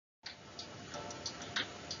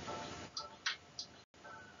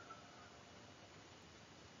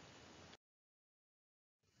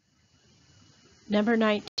Number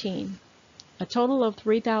 19. A total of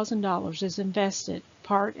 $3,000 is invested,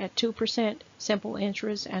 part at 2% simple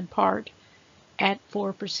interest and part at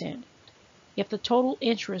 4%. If the total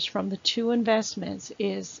interest from the two investments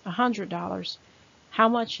is $100, how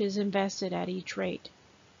much is invested at each rate?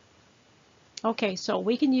 Okay, so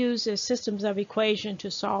we can use the systems of equation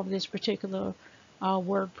to solve this particular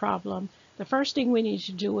word problem. The first thing we need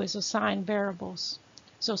to do is assign variables.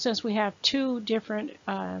 So since we have two different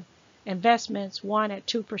investments, one at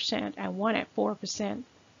 2% and one at 4%,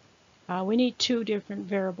 we need two different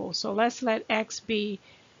variables. So let's let X be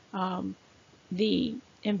the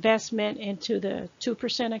investment into the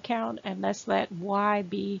 2% account, and let's let Y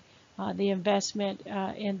be the investment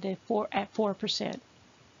in the at 4%.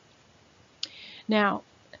 Now,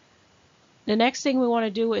 the next thing we want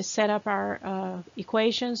to do is set up our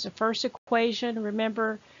equations. The first equation,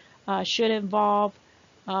 remember, should involve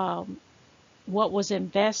what was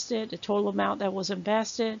invested, the total amount that was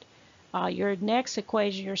invested. Your next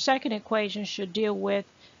equation, your second equation, should deal with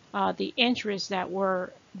the interest that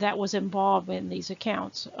was involved in these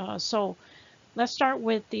accounts. So let's start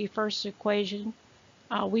with the first equation.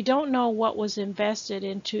 We don't know what was invested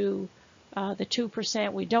into the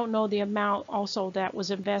 2%. We don't know the amount also that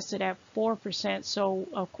was invested at 4%,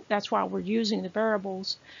 so that's why we're using the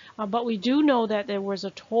variables. But we do know that there was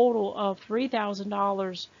a total of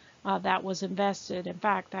 $3,000 that was invested. In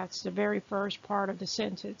fact, that's the very first part of the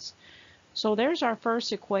sentence. So there's our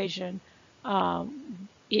first equation,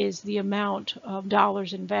 is the amount of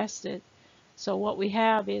dollars invested. So what we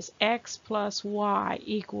have is X plus Y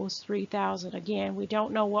equals 3,000. Again, we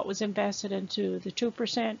don't know what was invested into the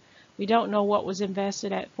 2%. We don't know what was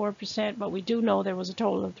invested at 4%, but we do know there was a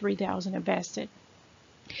total of 3,000 invested.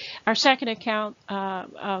 Our second equation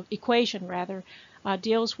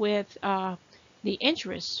deals with the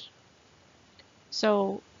interest.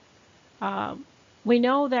 So we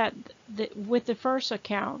know that with the first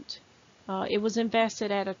account, it was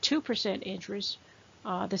invested at a 2% interest.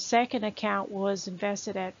 The second account was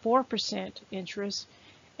invested at 4% interest,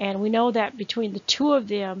 and we know that between the two of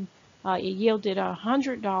them, it yielded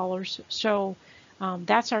 $100. So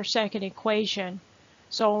that's our second equation.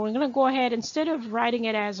 So we're going to go ahead, instead of writing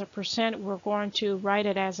it as a percent, we're going to write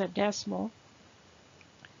it as a decimal.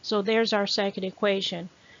 So there's our second equation.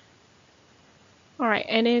 All right,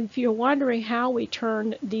 and if you're wondering how we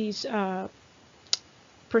turn these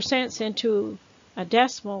percents into a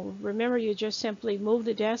decimal, remember you just simply move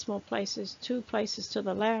the decimal places 2 places to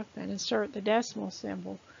the left and insert the decimal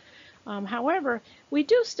symbol. However, we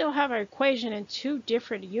do still have our equation in two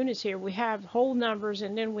different units here. We have whole numbers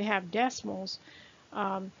and then we have decimals.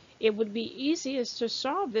 It would be easiest to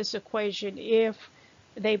solve this equation if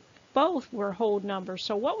they both were whole numbers.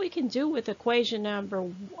 So what we can do with equation number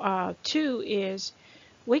 2 is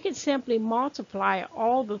we can simply multiply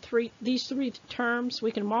all these three terms.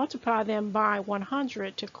 We can multiply them by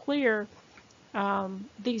 100 to clear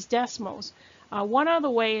these decimals. One other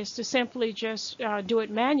way is to simply just do it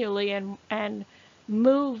manually and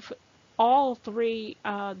move all three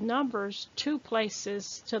numbers 2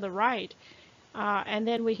 places to the right, and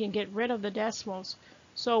then we can get rid of the decimals.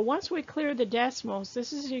 So once we clear the decimals,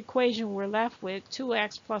 this is the equation we're left with.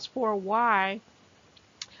 2x plus 4y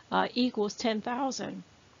equals 10,000.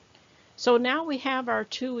 So now we have our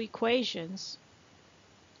two equations,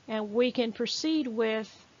 and we can proceed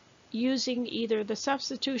with using either the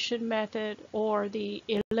substitution method or the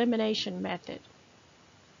elimination method.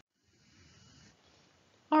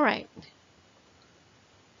 All right.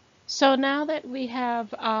 So now that we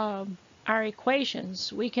have our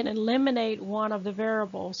equations, we can eliminate one of the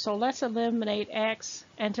variables. So let's eliminate x.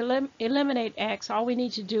 And to eliminate x, all we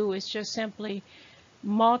need to do is just simply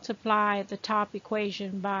multiply the top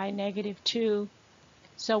equation by -2.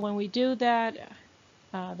 So when we do that,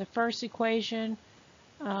 the first equation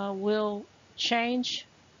will change.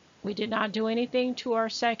 We did not do anything to our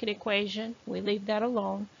second equation. We leave that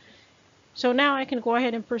alone. So now I can go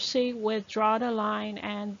ahead and proceed with draw the line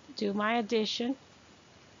and do my addition.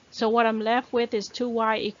 So what I'm left with is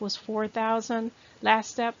 2y equals 4,000.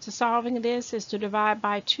 Last step to solving this is to divide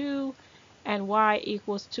by 2, and y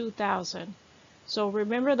equals 2,000. So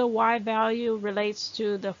remember, the y value relates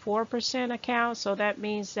to the 4% account, so that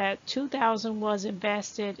means that 2,000 was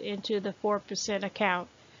invested into the 4% account.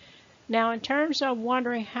 Now, in terms of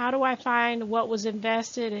wondering how do I find what was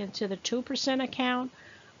invested into the 2% account,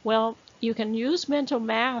 well, you can use mental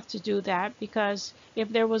math to do that, because if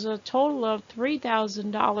there was a total of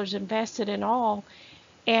 $3,000 invested in all,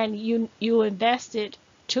 and you invested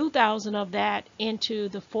 2,000 of that into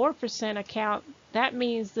the 4% account, that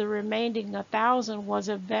means the remaining 1,000 was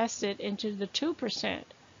invested into the 2%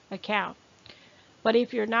 account. But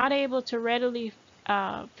if you're not able to readily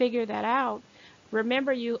figure that out,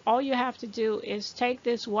 remember all you have to do is take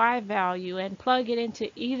this y value and plug it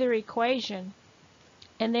into either equation,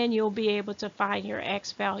 and then you'll be able to find your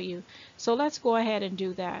x value. So let's go ahead and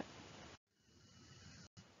do that.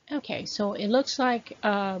 Okay, so it looks like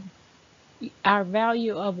our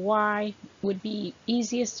value of y would be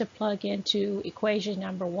easiest to plug into equation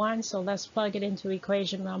number 1. So let's plug it into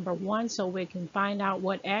equation number 1 so we can find out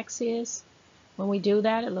what x is. When we do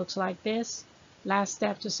that, it looks like this. Last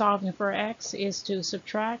step to solving for x is to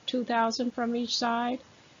subtract 2,000 from each side,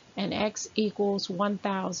 and x equals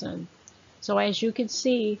 1,000. So as you can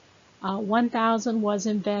see, 1,000 was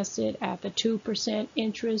invested at the 2%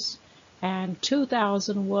 interest, and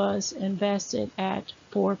 2,000 was invested at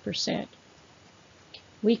 4%.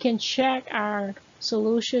 We can check our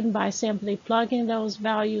solution by simply plugging those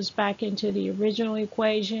values back into the original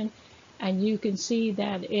equation, and you can see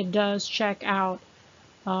that it does check out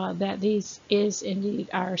that this is indeed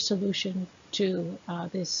our solution to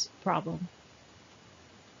this problem.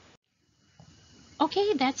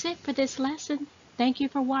 Okay, that's it for this lesson. Thank you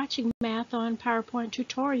for watching Math on PowerPoint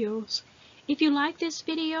tutorials. If you liked this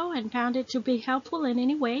video and found it to be helpful in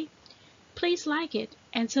any way, please like it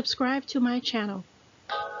and subscribe to my channel.